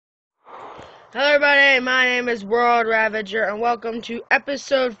Hello everybody, my name is World Ravager and welcome to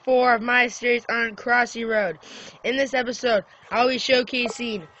episode 4 of my series on Crossy Road. In this episode, I'll be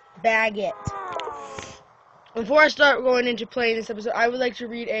showcasing Bag It. Before I start going into playing this episode, I would like to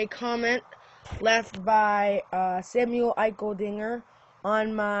read a comment left by Samuel Eicheldinger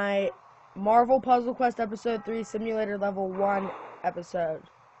on my Marvel Puzzle Quest episode 3 Simulator Level 1 episode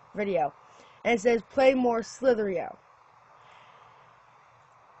video. And it says, play more Slitherio.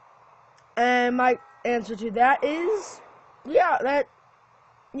 And my answer to that is, that's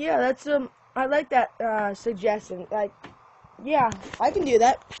I like that suggestion. Like, yeah, I can do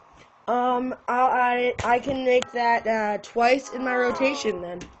that. I can make that twice in my rotation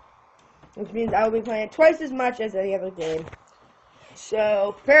then, which means I will be playing twice as much as any other game.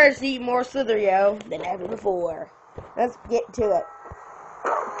 So prepare to see more Slitherio than ever before. Let's get to it.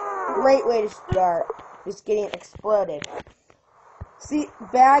 Great way to start. Just getting exploded. See,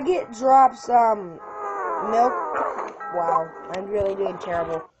 Bag It drops, milk. Wow, I'm really doing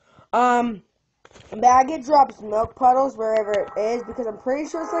terrible. Bag It drops milk puddles wherever it is because I'm pretty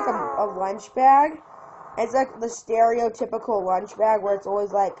sure it's like a lunch bag. It's like the stereotypical lunch bag where it's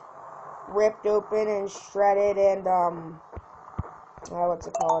always like ripped open and shredded and, what's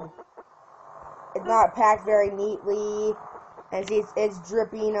it called? It's not packed very neatly. And see, it's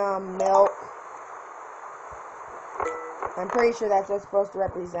dripping, milk. I'm pretty sure that's what it's supposed to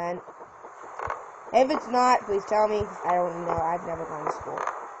represent. If it's not, please tell me. I don't know. I've never gone to school.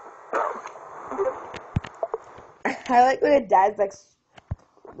 I like when it does, like,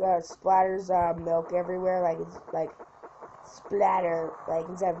 splatters milk everywhere. Like, it's like splatter. Like,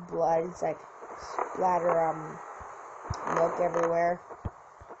 instead of blood, it's like splatter milk everywhere.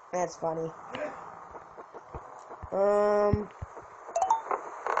 That's funny.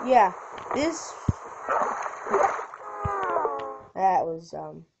 Yeah. This. That was,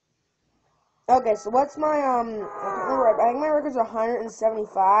 okay, so what's my, I can't remember, I think my record's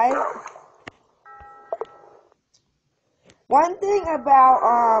 175. One thing about,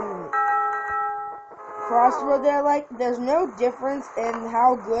 Crossy Road there, there's no difference in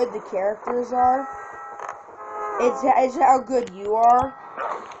how good the characters are. It's how good you are.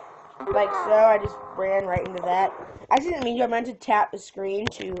 Like so, I just ran right into that. I didn't mean to, I meant to tap the screen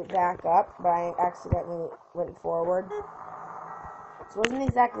to back up, but I accidentally went forward. So it wasn't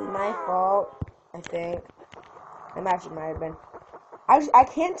exactly my fault, I think. It actually might have been. I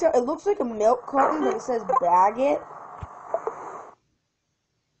can't tell. It looks like a milk carton, but it says Bag It.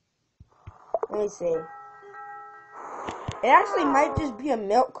 Let me see. It actually might just be a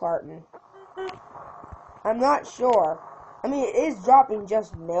milk carton. I'm not sure. I mean, it is dropping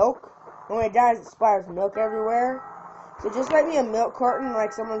just milk. And when it dies, it splatters milk everywhere. So it just might be a milk carton,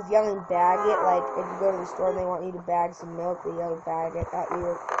 like someone's yelling Bag It, like if you go to the store and they want you to bag some milk, they yell Bag It at you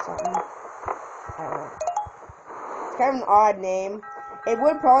or something. I don't know. It's kind of an odd name. It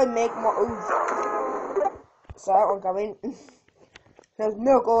would probably make more. Ooh. Saw that one coming. There's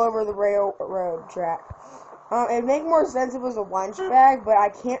milk all over the railroad track. It'd make more sense if it was a lunch bag, but I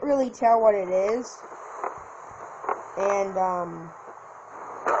can't really tell what it is. And,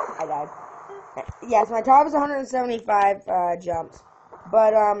 I died. Yes, my top is 175 jumps.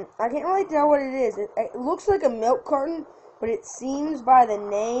 But, I can't really tell what it is. It looks like a milk carton, but it seems by the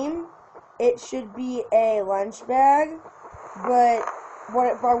name it should be a lunch bag. But what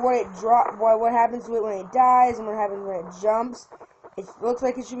happens to it when it dies and what happens when it jumps, it looks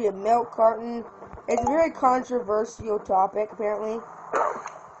like it should be a milk carton. It's a very controversial topic, apparently.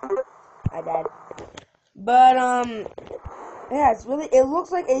 I died. But, yeah, it even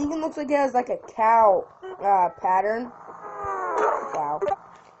looks like it has like a cow, pattern. Wow.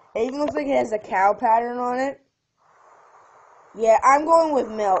 It even looks like it has a cow pattern on it. Yeah, I'm going with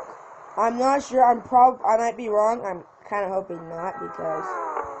milk. I'm not sure, I might be wrong. I'm kind of hoping not, because,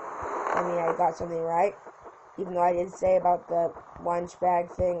 I mean, I got something right. Even though I did say about the lunch bag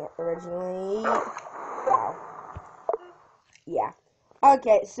thing originally. Wow. Yeah.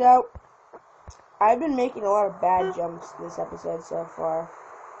 Okay, so I've been making a lot of bad jumps this episode so far.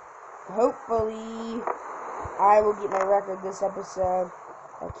 Hopefully, I will get my record this episode.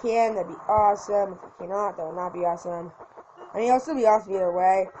 If I can, that'd be awesome. If I cannot, that will not be awesome. I mean, it'll still be awesome either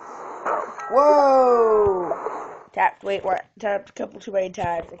way. Whoa! Tapped a couple too many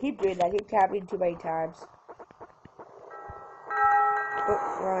times. I keep doing that. I keep tapping too many times. Oh,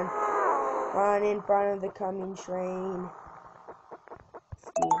 run. Run in front of the coming train.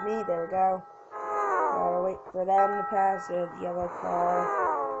 Excuse me, there we go. Gotta wait for them to pass the yellow car.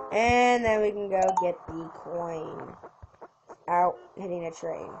 And then we can go get the coin. Out, hitting a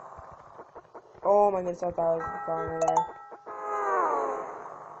train. Oh my goodness, I thought I was going there.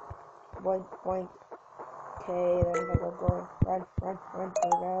 boink, boink. Okay, then if I go run, there we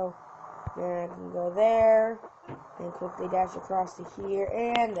go. Then I can go there, and quickly dash across to here,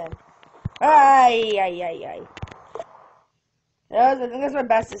 and then, ay. I think that's my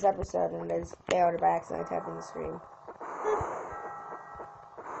best this episode, and I just failed by accident tapping the screen.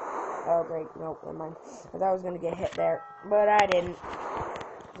 Oh, great. Nope, never mind. I thought I was going to get hit there, but I didn't.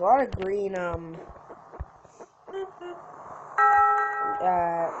 There's a lot of green,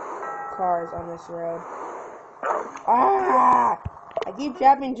 cars on this road. Ah! I keep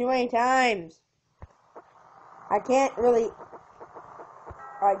tapping too many times. I can't really,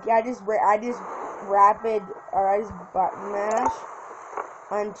 I just button mash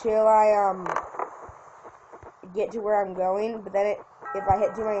until I, get to where I'm going, but then if I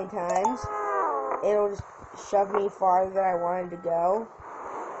hit too many times, it'll just shove me farther than I wanted to go,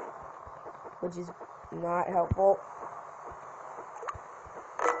 which is not helpful.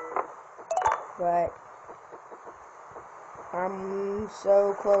 But I'm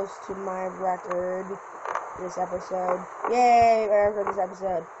so close to my record this episode. Yay, my record this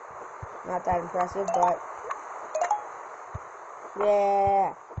episode. Not that impressive, but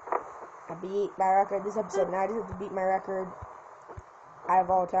yeah. I beat my record this episode. Now I just have to beat my record out of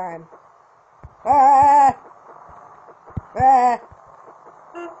all time. Ah!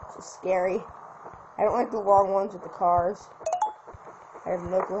 It's just scary. I don't like the long ones with the cars. I have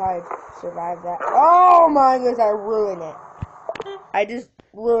no clue how I survived that. Oh my goodness, I ruined it. I just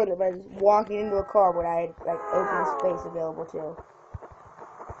ruined it by just walking into a car when I had, like, open space available too.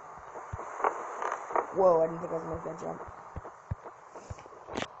 Whoa, I didn't think I was going to make that jump.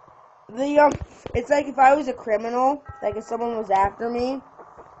 It's like if I was a criminal, like if someone was after me,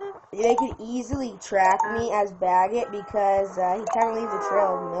 they could easily track me as Baggett because he kind of leaves a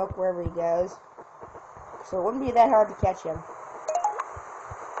trail of milk wherever he goes. So it wouldn't be that hard to catch him.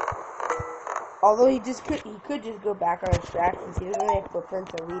 Although he could just go back on his tracks since he doesn't really have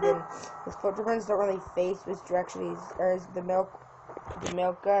footprints to lead in. His footprints don't really face which direction the milk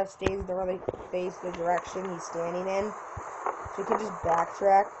stains don't really face the direction he's standing in. So he could just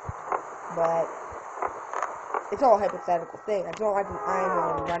backtrack, but it's all a hypothetical thing. It's not like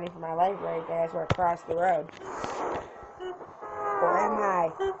I'm running for my life right there. I just want to cross the road. Or am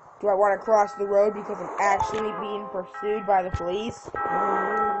I? Do I want to cross the road because I'm actually being pursued by the police?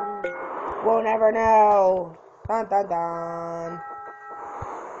 We'll never know. Dun dun dun.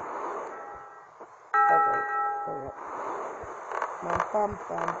 Okay. Bum bum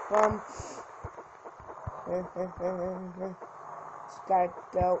bum bum. Just gotta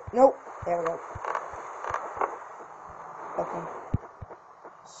go. Nope. There we go. Okay.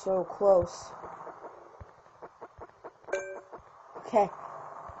 So close. Okay.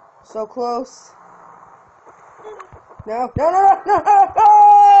 So close. No.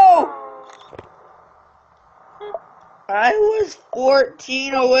 I was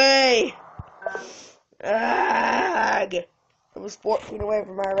 14 away. Ugh. I was 14 away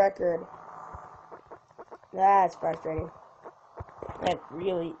from my record. That's frustrating. That's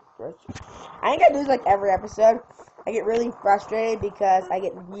really frustrating. I think I do this like every episode. I get really frustrated because I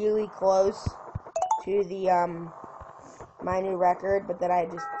get really close to the my new record, but then I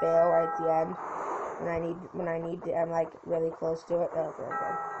just fail right at the end when I need to. I'm like really close to it. Oh, very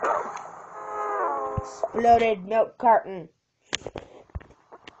good. Exploded milk carton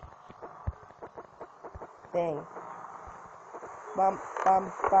thing. Bump.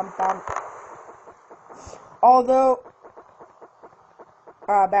 Although,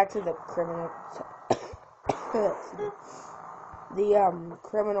 back to the criminal. The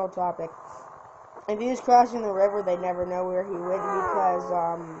criminal topic. If he was crossing the river, they'd never know where he went because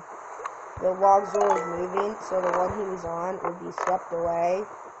the logs were always moving, so the one he was on would be swept away,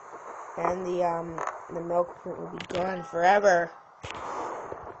 and the milk print would be gone forever.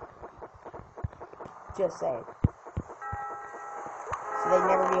 Just saying. So they'd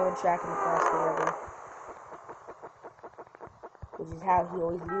never be able to track him across the river, which is how he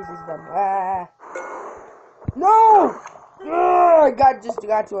always loses them. No! I just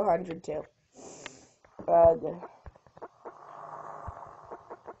got to 100 too.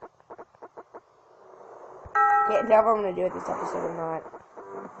 Can't tell if I'm gonna do it this episode or not.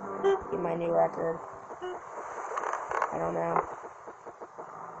 Get my new record. I don't know.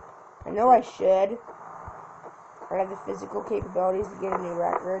 I know I should. I have the physical capabilities to get a new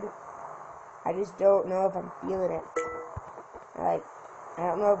record. I just don't know if I'm feeling it. I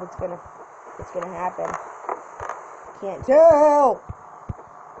don't know if it's gonna happen. Can't tell.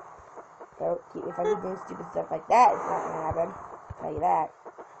 So if I keep doing stupid stuff like that, it's not gonna happen. I'll tell you that.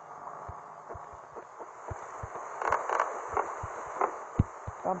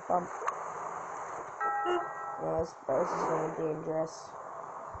 bump, bump. No, this is going to be dangerous.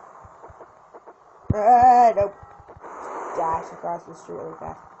 Nope. Dash across the street really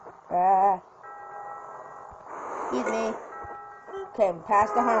fast. Excuse me. Okay, I'm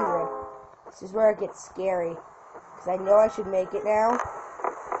past 100. This is where it gets scary. Because I know I should make it now.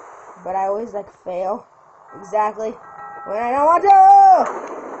 But I always, like, fail. Exactly when I don't want to!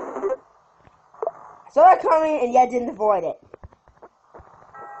 I saw that coming and yet didn't avoid it.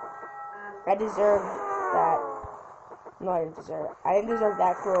 I deserved that. No, I didn't deserve it. I didn't deserve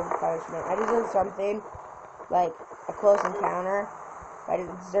that cruel punishment. I deserved something, like a close encounter. But I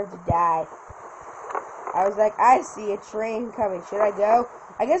didn't deserve to die. I was like, I see a train coming. Should I go?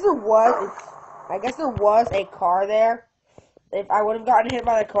 I guess there was a car there. If I would have gotten hit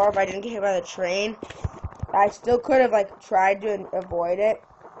by the car, if I didn't get hit by the train, I still could have, like, tried to avoid it.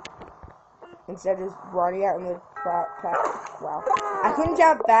 Instead of just running out in the wow. I couldn't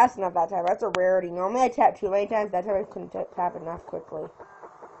tap fast enough that time. That's a rarity. Normally I tap too many times. That time I couldn't tap enough quickly.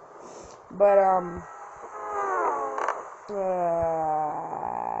 But, I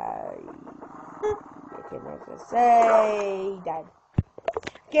can't know what to say. He died.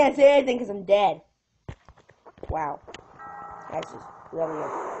 Can't say anything because I'm dead. Wow. That's just really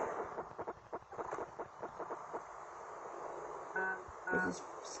it. This is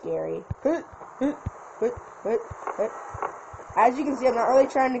scary. As you can see, I'm not really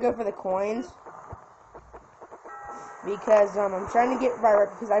trying to go for the coins. Because, I'm trying to get my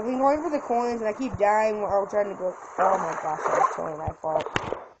record. Because I've been going for the coins and I keep dying while I'm trying to go. Oh my gosh, that was totally my fault.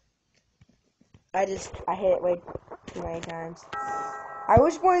 I hit it way too many times. I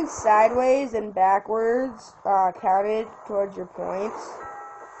wish going sideways and backwards counted towards your points.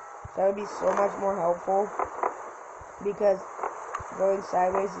 That would be so much more helpful. Because going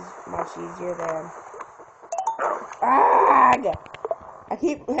sideways is much easier than... Ah! I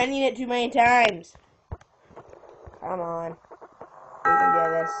keep hitting it too many times. Come on. We can do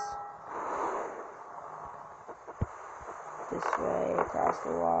this. This way, across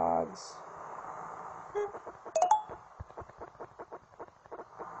the logs.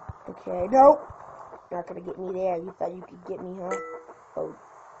 Okay, nope. You're not gonna get me there. You thought you could get me, huh? Oh,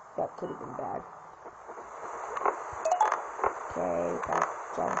 that could have been bad. Okay, back,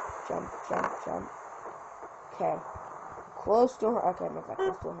 jump. Okay. Close to, okay, I'm not that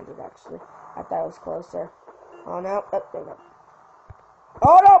close to 100 actually. I thought it was closer. Oh no, oh, there we go.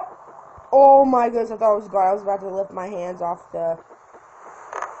 Oh no! Oh my goodness, I thought it was gone. I was about to lift my hands off the,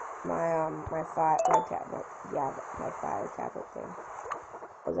 my fire tablet thing.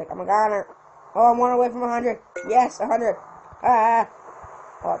 I was like, I'm a goner. Oh, I'm one away from 100. Yes, 100. Ah!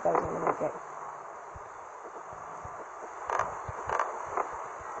 Oh, I thought I was gonna make it.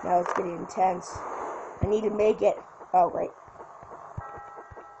 Now it's getting intense. I need to make it. Oh, great.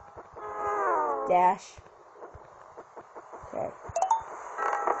 Dash. Okay.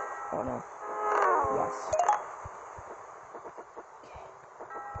 Oh no. Yes. Okay.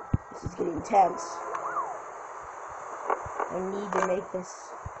 This is getting intense. I need to make this.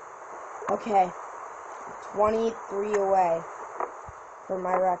 Okay. 23 away from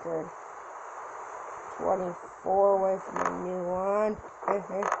my record. 24 away from the new one.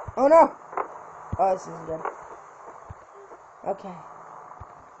 Oh no! Oh, this is good. Okay.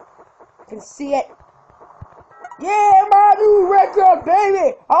 I can see it. Yeah, my new record,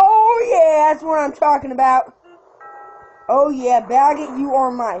 baby! Oh yeah, that's what I'm talking about. Oh yeah, Baggett, you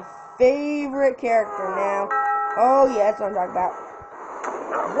are my favorite character now. Oh yeah, that's what I'm talking about.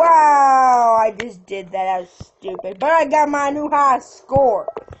 Wow, I just did that. That was stupid. But I got my new high score.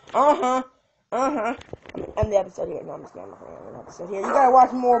 End the episode here. No, I'm just kidding. I'm end the episode here. You gotta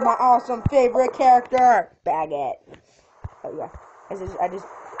watch more of my awesome favorite character, Baggett. Oh yeah, I just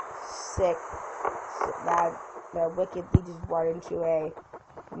sick that wickedly just run into a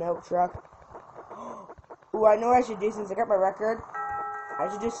milk truck. Ooh, I know what I should do since I got my record. I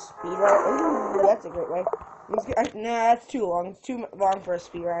should just speed run. Ooh, that's a great way. Nah, that's too long. It's too long for a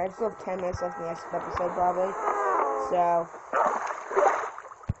speed run. I still have 10 minutes left in the next episode, probably. So,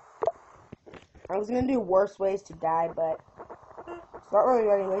 I was gonna do worse ways to die, but it's not really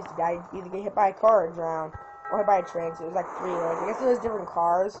many ways to die. You either get hit by a car or drown, or hit by a train. So it was like 3 ways. I guess there was different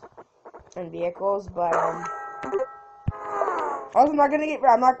cars and vehicles, but also I'm not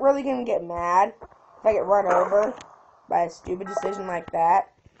really gonna get mad if I get run over by a stupid decision like that.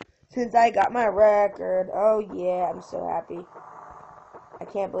 Since I got my record. Oh yeah, I'm so happy. I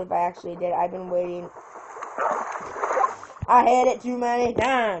can't believe I actually did. I've been waiting. I had it too many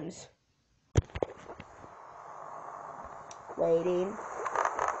times. Waiting.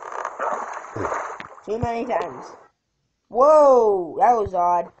 Too many times. Whoa, that was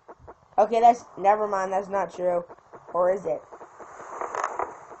odd. Okay, that's, never mind, that's not true. Or is it?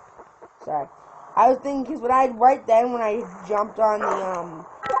 Sorry. I was thinking, because when I jumped on the,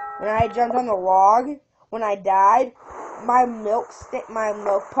 when I jumped on the log, when I died, my milk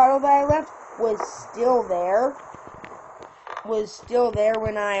puddle that I left was still there. When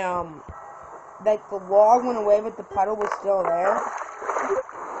I, like, the log went away, but the puddle was still there.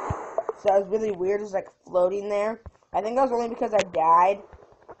 So that was really weird, it was, like, floating there. I think that was only because I died.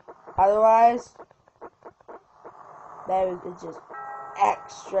 Otherwise, it's just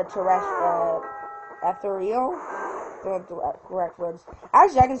extraterrestrial, ethereal? Don't know the correct words.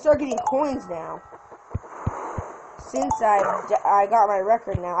 Actually, I can start getting coins now. Since I got my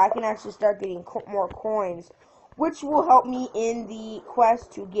record now, I can actually start getting more coins, which will help me in the quest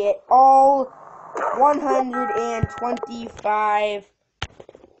to get all 125.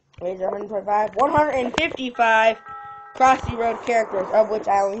 Wait, is it 125? 155 Crossy Road characters, of which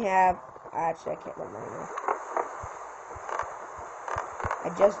I only have. Actually, I can't remember anymore. I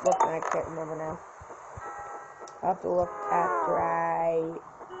just looked and I can't remember now. I'll have to look after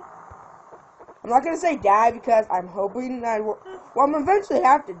I'm not gonna say die because I'm hoping that well, I'm eventually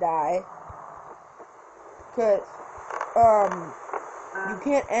have to die. Cause, you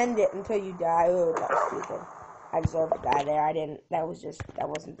can't end it until you die. Oh, that was stupid. I deserve to die there. I didn't. That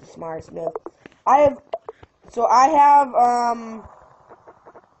wasn't the smartest move. I have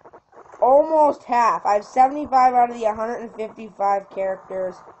almost half. I have 75 out of the 155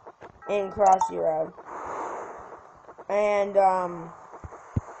 characters in Crossy Road. And,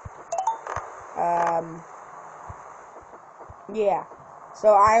 yeah.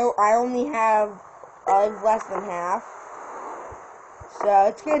 So I only have less than half. So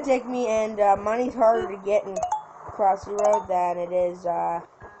it's gonna take me, and money's harder to get in Crossy Road than it is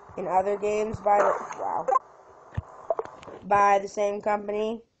in other games by the same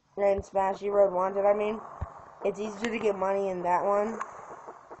company. In Smashy Road Wanted, I mean. It's easier to get money in that one.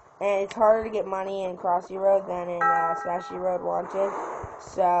 And it's harder to get money in Crossy Road than in Smashy Road Wanted.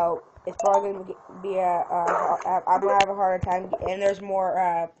 So it's probably going to be I'm going to have a harder time. And there's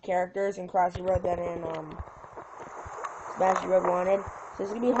more characters in Crossy Road than in Smashy Road Wanted. So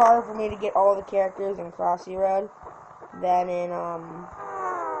it's going to be harder for me to get all the characters in Crossy Road than in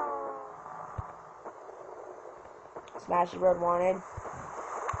Smashy Road Wanted.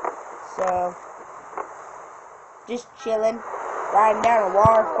 So, just chilling, riding down a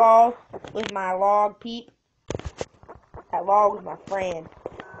waterfall with my log peep. That log was my friend.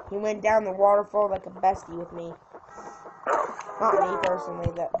 He went down the waterfall like a bestie with me. Not me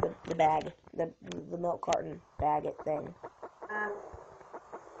personally, the bag, the milk carton bag thing.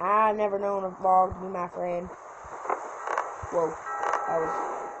 I've never known a log to be my friend. Whoa, that was.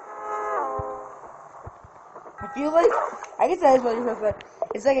 I feel like, I guess that is what you're supposed to.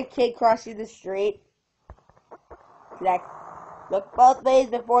 It's like a kid crossing the street. Like, look both ways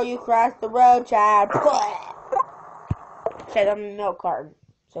before you cross the road, child. Said on the milk carton,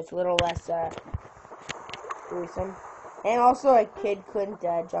 so it's a little less gruesome. And also, a kid couldn't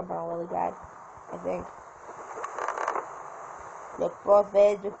jump on a lily pad, I think. Look both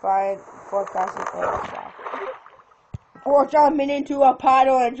ways before crossing the road, child. Before jumping into a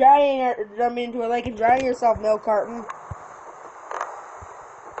puddle and jumping into a lake and drowning yourself, milk carton.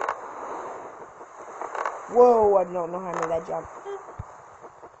 Whoa, I don't know how I made that jump.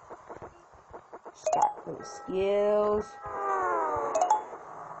 Start with the skills.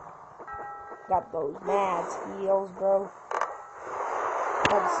 Got those mad skills, bro.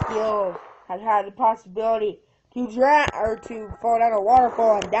 Got the skills. I've had the possibility to drown or to fall down a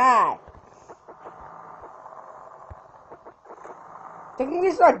waterfall and die. So you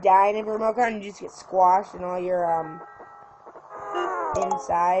can start dying if you're a milk carton and you just get squashed and all your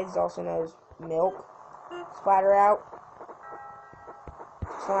insides, also known as milk, splatter out.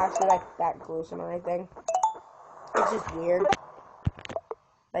 It's not actually like that gruesome or anything. It's just weird.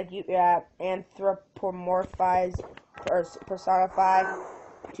 Like you anthropomorphize or personify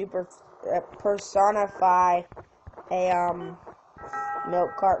to personify a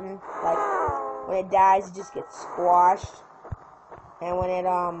milk carton. Like when it dies, it just gets squashed, and when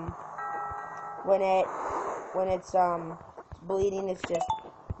it's bleeding, it's just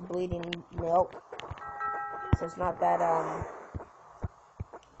bleeding milk. So it's not that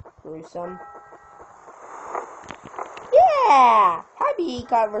gruesome. Yeah! Happy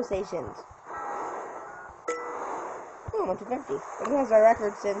conversations. Oh, I'm up to 50. I think that's my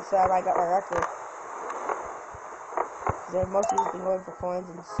record since I got my record. Because I've mostly just been going for coins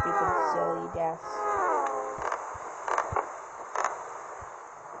and stupid, silly deaths.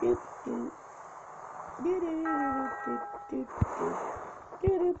 Doop, doop. Doop, doop, doop, doop.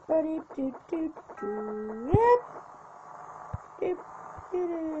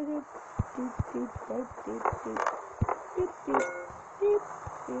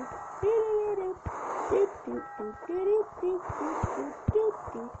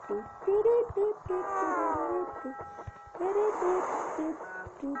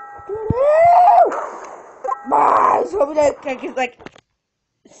 I was hoping I could like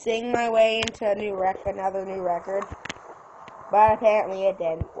sing my way into another new record, but apparently it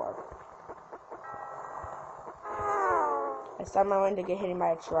didn't work. I started my way to get hit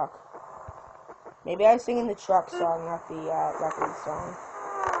by a truck. Maybe I was singing the truck song, not the record song.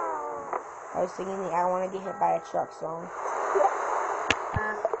 I was singing the I Want to Get Hit by a Truck song.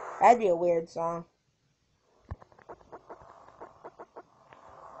 That'd be a weird song.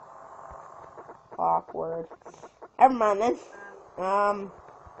 Awkward. Never mind then. I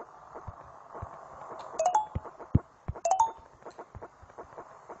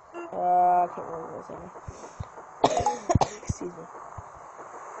can't remember what I was saying. Excuse me.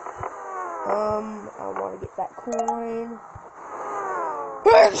 I want to get that coin.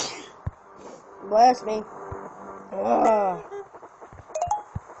 Bless me. I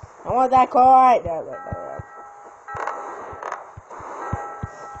want that coin.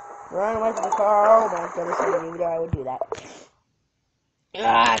 Run away from the car. Oh my goodness, I didn't even know I would do that.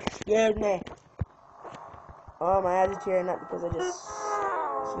 Excuse me. Oh, my eyes are tearing up because I just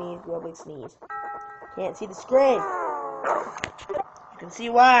sneezed, real big sneeze. Can't see the screen. You can see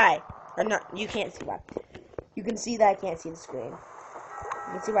why. Or not, you can't see why. You can see that I can't see the screen.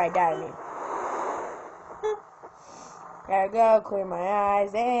 You can see why I died, I mean. There we go, clear my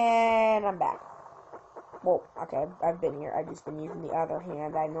eyes, and I'm back. Whoa, okay, I've been here. I've just been using the other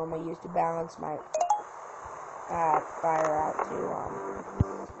hand I normally use to balance my fire out to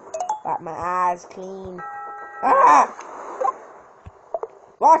got my eyes clean.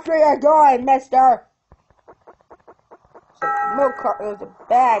 Watch where you're going, mister! There's a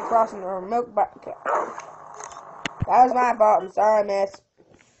bag crossing the milk bucket. Okay. That was my fault. I'm sorry, miss.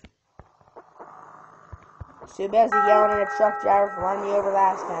 Too busy yelling at a truck driver for running me over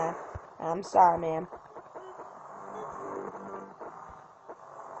last time. I'm sorry, ma'am.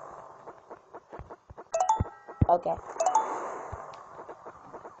 Okay.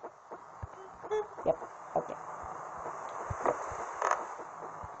 Yep. Okay.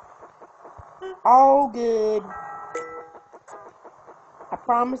 All good. I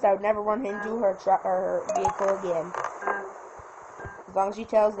promised I would never run into her truck or her vehicle again. As long as she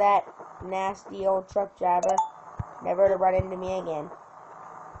tells that nasty old truck driver never to run into me again.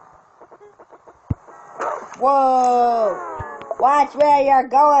 Whoa! Watch where you're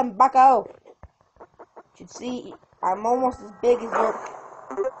going, bucko! You should see, I'm almost as big as your...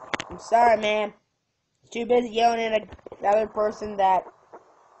 I'm sorry, man. Too busy yelling at another person that...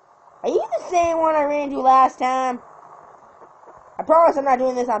 Are you the same one I ran into last time? I promise I'm not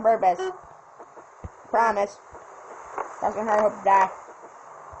doing this on purpose. Promise. That's when I hope to die.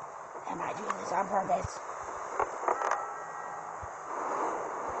 Am I doing this on purpose?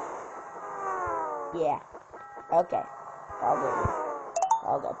 Yeah. Okay.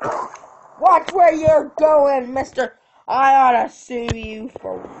 All good. Watch where you're going, mister. I ought to sue you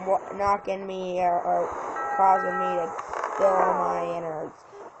for knocking me or causing me to spill all my innards.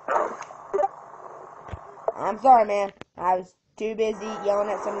 I'm sorry, man. I was too busy yelling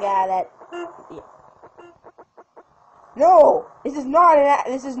at some guy that... Yeah. No! This is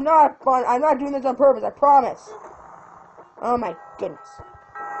not fun. I'm not doing this on purpose, I promise. Oh my goodness.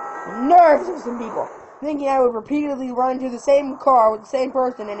 The nerves of some people. Thinking I would repeatedly run into the same car with the same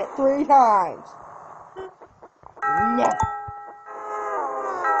person in it 3 times. Never.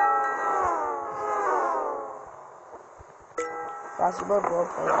 Crossy Road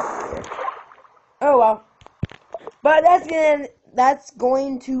here. Oh well. But that's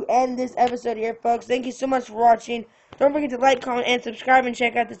going to end this episode here, folks. Thank you so much for watching. Don't forget to like, comment, and subscribe, and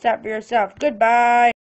check out this out for yourself. Goodbye.